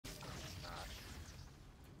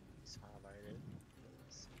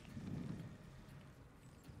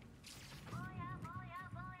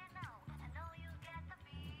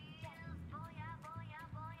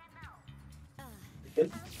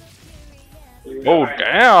Oh,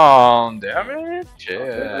 damn! Damn it! Shit,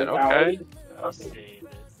 okay. I'll save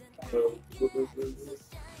it.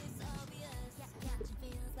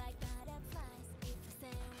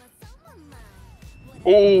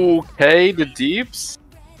 Okay, the deeps?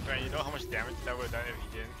 Right, you know how much damage that would have done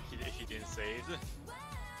if he didn't save?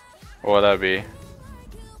 What would that be?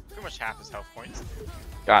 Pretty much half his health points.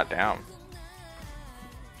 God damn.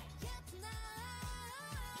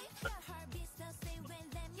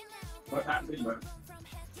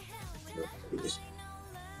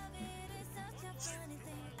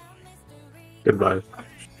 Goodbye.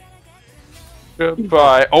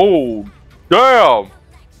 Goodbye. Oh, damn!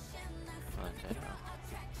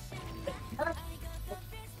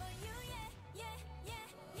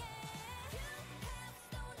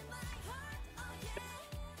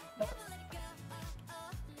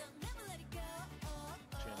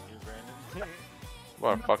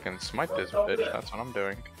 Well, fucking smite this bitch, that's what I'm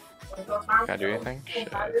doing. Can I do anything?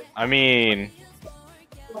 Shit. I mean...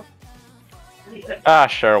 Ah,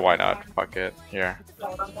 sure, why not? Fuck it. Here. Wow,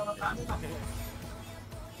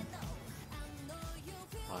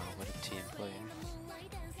 what a team player.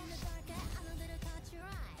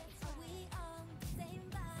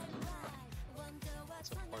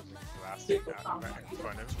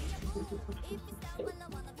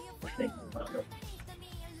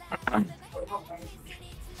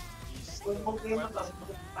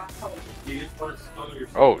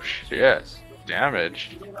 Oh shit.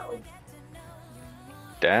 Damage.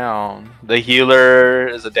 Down. The healer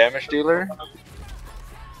is a damage dealer?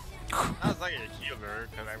 I was like a healer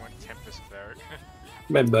because I went Tempest Cleric.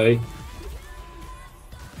 Bye bye.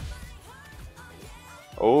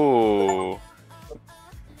 Oh.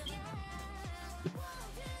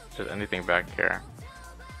 Is there anything back here?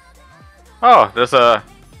 Oh, there's a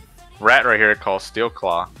rat right here called Steel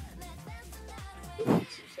Claw.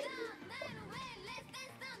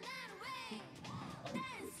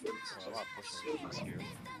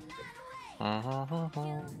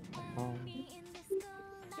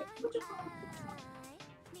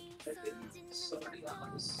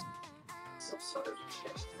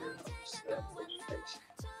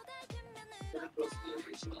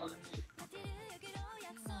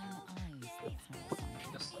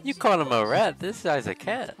 You call him a rat? This guy's a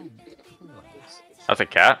cat. That's a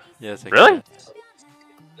cat? Yes, yeah, really? Cat.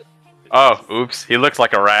 Oh, oops. He looks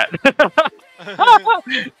like a rat.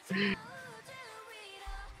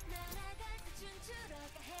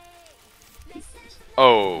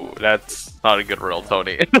 Oh, that's not a good roll,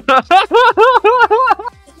 Tony.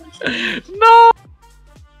 No!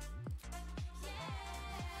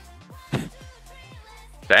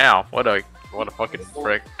 Damn, what a fucking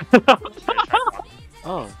frick.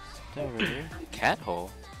 Oh, there we go. Cat hole.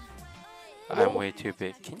 I'm way too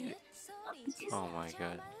big. Can you? Oh my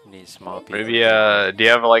god. Need small people. Maybe, do you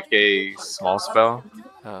have like a small spell?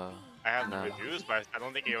 Oh. I have No. to reduce, but I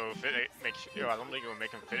don't think it will fit. I don't think it will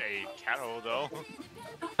make him fit a cat hole though.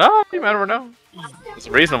 Oh, you never know. There's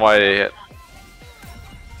a reason why they hit.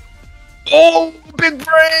 Oh, big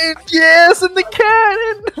brain! Yes, and the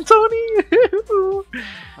cannon, Tony.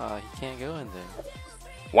 He can't go in there.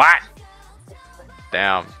 What?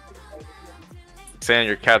 Damn. Saying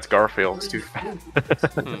your cat's Garfield's too fat.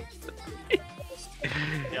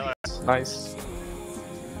 Yeah, Nice.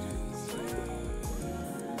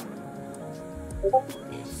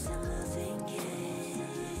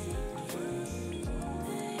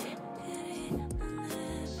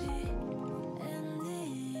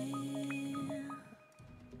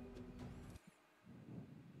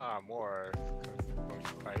 more going to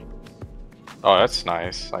fight. Oh, that's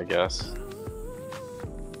nice, I guess.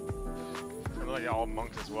 I like all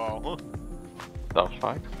monks as well. The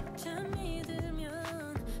fuck?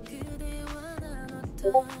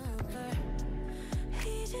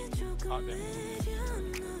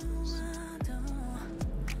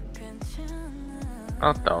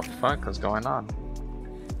 What the fuck is going on?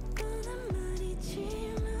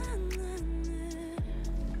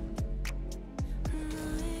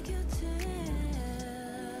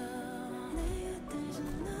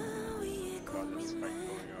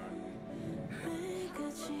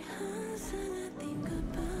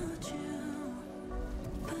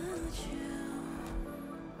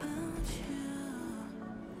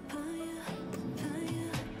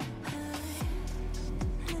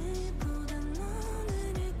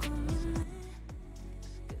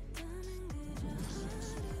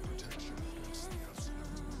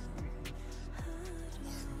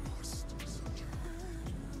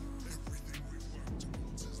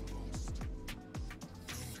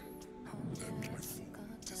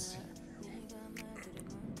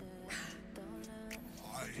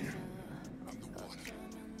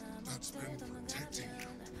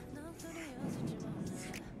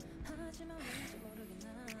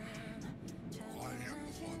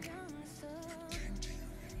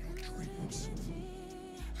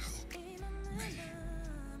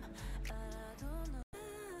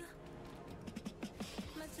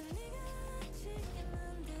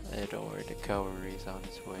 Hey, don't worry, the cavalry's on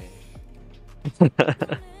its way.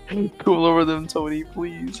 Cool over them, Tony.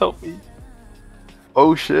 Please help me.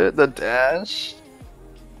 Oh shit, the dash.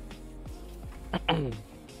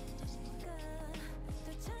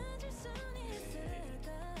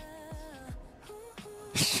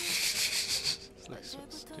 Looks so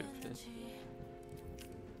stupid.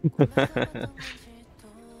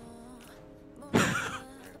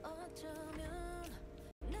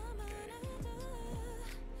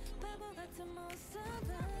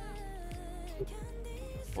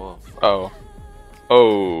 Whoa. Oh.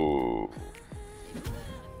 Oh.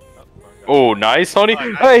 Oh, nice, Tony. Oh,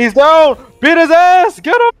 nice. Hey, he's down. Beat his ass.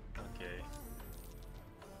 Get him. Okay.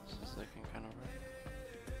 This is looking kind of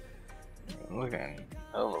rough. Looking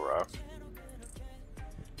hella rough.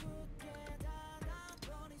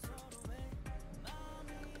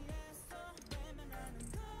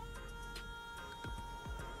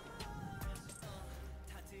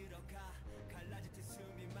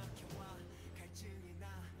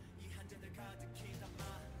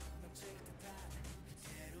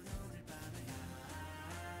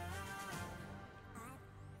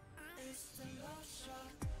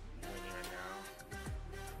 Winning right now.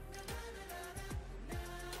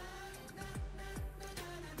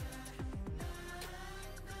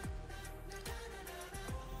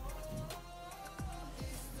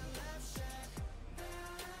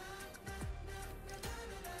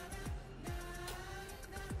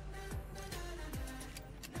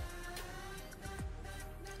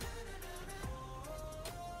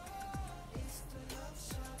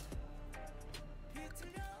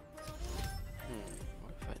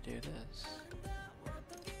 What if I do this?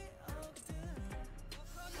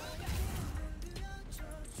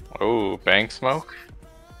 Oh, bank smoke.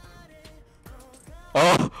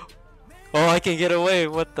 Oh! Oh, I can get away.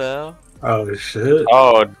 What the hell? Oh shit.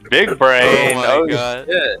 Oh, big brain. Oh my god.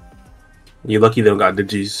 shit. You lucky they don't got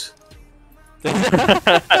digis.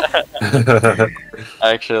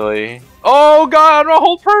 Actually. Oh god, a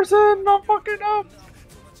whole person. I'm fucking up.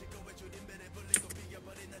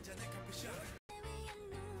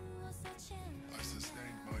 I sustained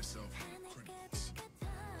myself with crickets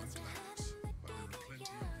and clouds, but there were plenty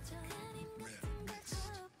of them, red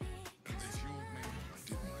mist, and they fueled me. I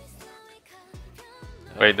did my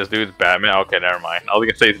work. Wait, this dude's Batman? Okay, never mind. I was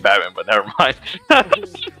gonna say it's Batman, but never mind.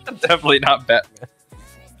 Definitely not Batman.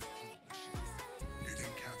 It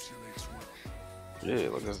encapsulates what Yeah,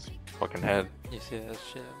 look at his fucking head. You see that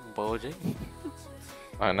shit bulging?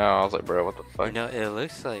 I know, I was like, bro, what the fuck? You know, it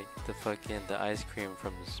looks like the ice cream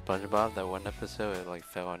from SpongeBob. That one episode, it like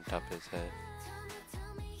fell on top of his head.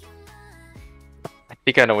 I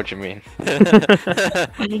think I know what you mean. I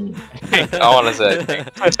want to say,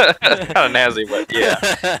 kind of nasty, but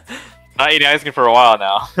yeah. Not eating ice cream for a while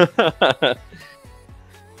now.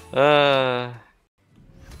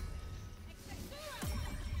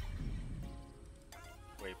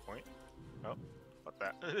 Waypoint. Oh, what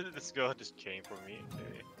that? This girl just came for me. Okay.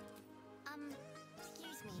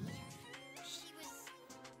 Excuse me. She was,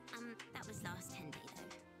 that was last Henry though.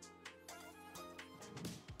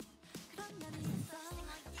 Something I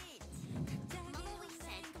did. Mum always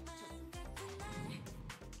said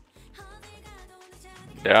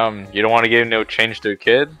Damn, you don't want to give no change to a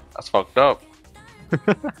kid? That's fucked up. I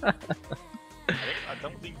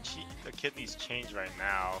don't think the kid needs change right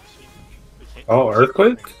now. Oh,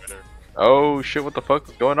 earthquake? Oh shit, what the fuck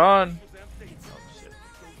is going on?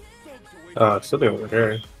 Oh shit. Something over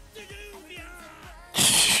here.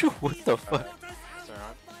 What the fuck? Sorry,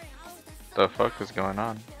 The fuck is going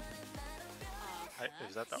on?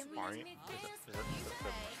 is that the army? Is that the I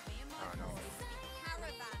don't know.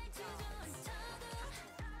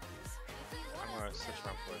 I'm gonna switch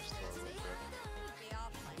my voice to a little bit.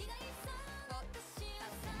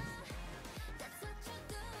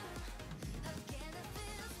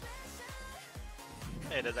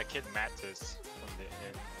 Hey, there's that kid Mattis from the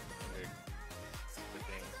thing.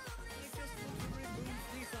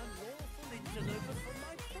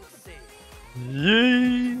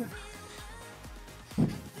 Yay!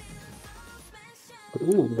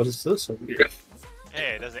 Ooh, what is this over here?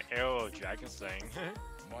 Hey, there's an arrow dragon slaying.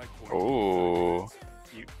 my point. Oh.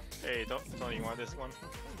 Hey, don't you want this one?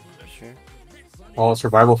 Sure. Oh,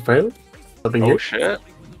 survival failed? Something Oh here? shit.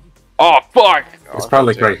 Oh fuck! It's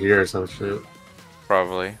probably like right here or some shit.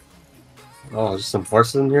 Probably. Oh, there's some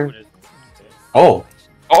forces in here? What is- Oh!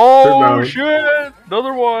 Oh down. shit!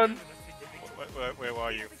 Another one! Where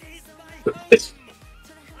are you?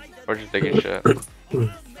 We're just taking shit.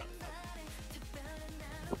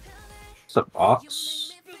 It's an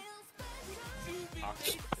ox.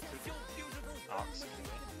 Ox. Ox.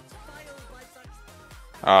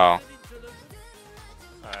 Oh.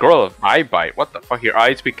 Scroll of eye bite. What the fuck? Your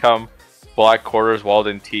eyes become black quarters, walled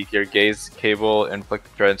in teeth. Your gaze cable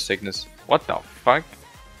inflict dread and sickness. What the fuck?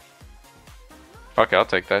 Fuck it, I'll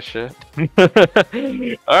take that shit.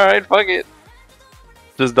 Alright, fuck it.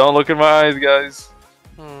 Just don't look in my eyes, guys.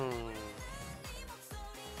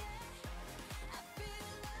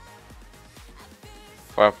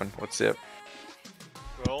 What happened? What's it?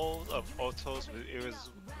 Roll of autos. It was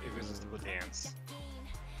with hands.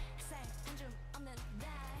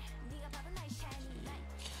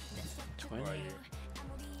 Who are you?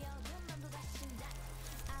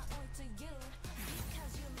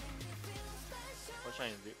 What are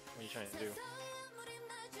you trying to do? What are you trying to do?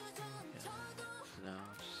 No.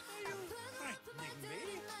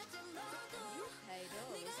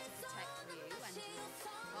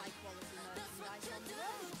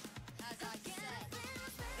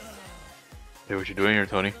 Hey, what you doing here,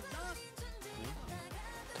 Tony?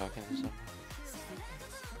 Talking to someone.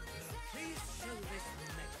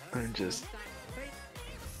 I'm just.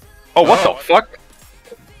 Oh, what the fuck?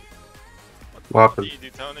 What What happened? do you do,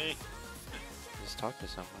 Tony? Just talk to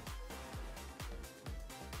someone.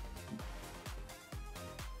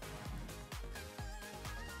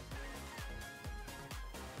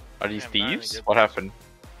 Are these Yeah, I'm finally thieves? good. What happened?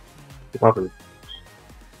 What happened?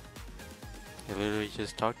 You literally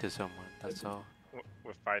just talk to someone. That's all.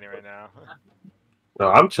 We're fighting right now. No,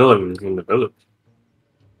 I'm chilling in the village.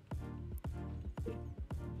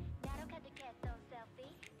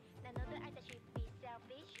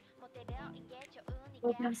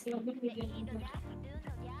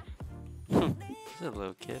 There's a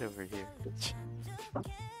little kid over here.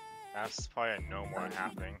 That's probably a no more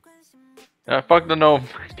happening. Yeah, fuck the gnome.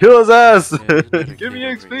 Kill his ass! Yeah, there's another Give me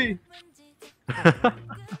kid over XP!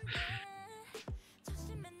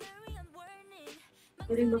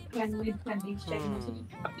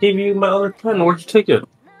 I gave you my other pen. Where'd you take it?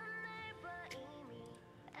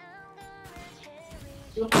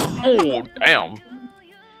 Oh, damn.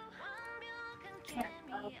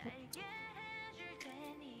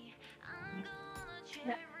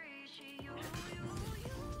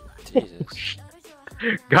 Jesus.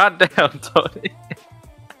 Goddamn, Tony.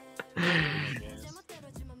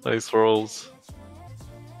 Nice rolls.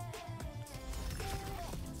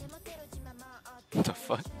 What the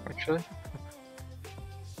fuck? Actually.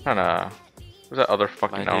 I don't know. Where's that other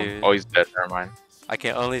fucking My gnome? dude. Oh, he's dead. Never mind. I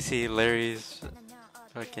can only see Larry's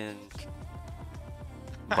fucking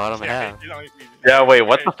bottom half. you don't even- Yeah, wait,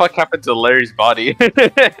 what the fuck happened to Larry's body?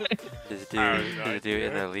 This dude, I have no this dude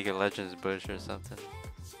in idea. the League of Legends bush or something.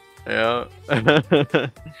 Yeah.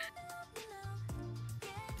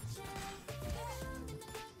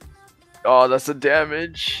 Oh, that's the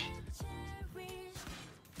damage.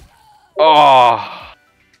 Oh,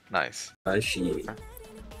 nice. I see.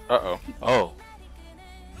 Uh-oh. Oh.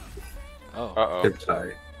 Oh. Uh-oh. I'm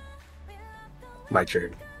sorry. My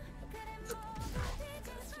turn.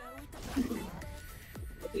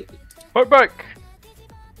 Fight back!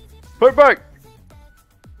 Fight back!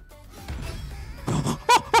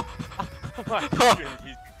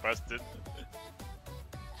 He's busted.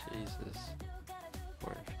 Jesus.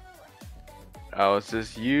 Word. Oh, it's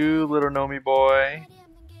just you, little Nomi boy.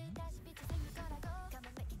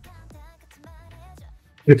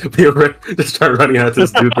 Just start running out to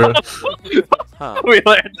this dude, bro. Huh. We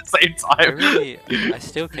land at the same I time. really, I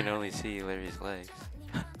still can only see Larry's legs.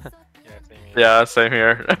 Yeah, same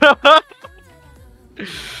here. Yeah, same here.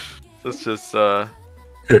 Let's just, I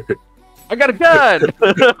got a gun!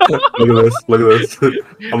 Look at this. Look at this.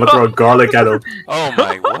 I'm gonna throw garlic at him. Oh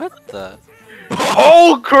my, what the?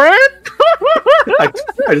 Oh, crit!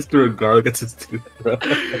 I just threw a garlic at this dude, bro.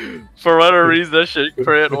 For whatever reason, that shit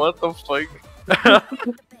crit. What the fuck?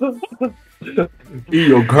 Eat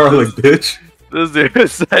your garlic, bitch. This dude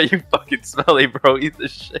said, "You fucking smelly, bro. Eat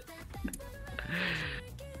this shit."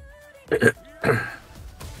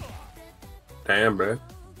 Damn, bro.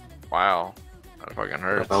 Wow, that fucking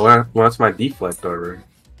hurts. What's my deflect over?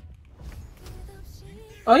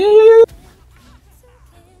 Oh yeah, yeah,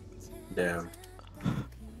 yeah. Damn.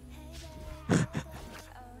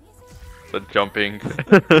 The jumping.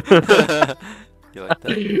 You like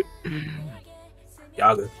that?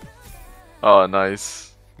 Yaga. Oh,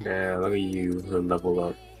 nice. Yeah, look at you level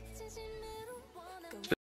up.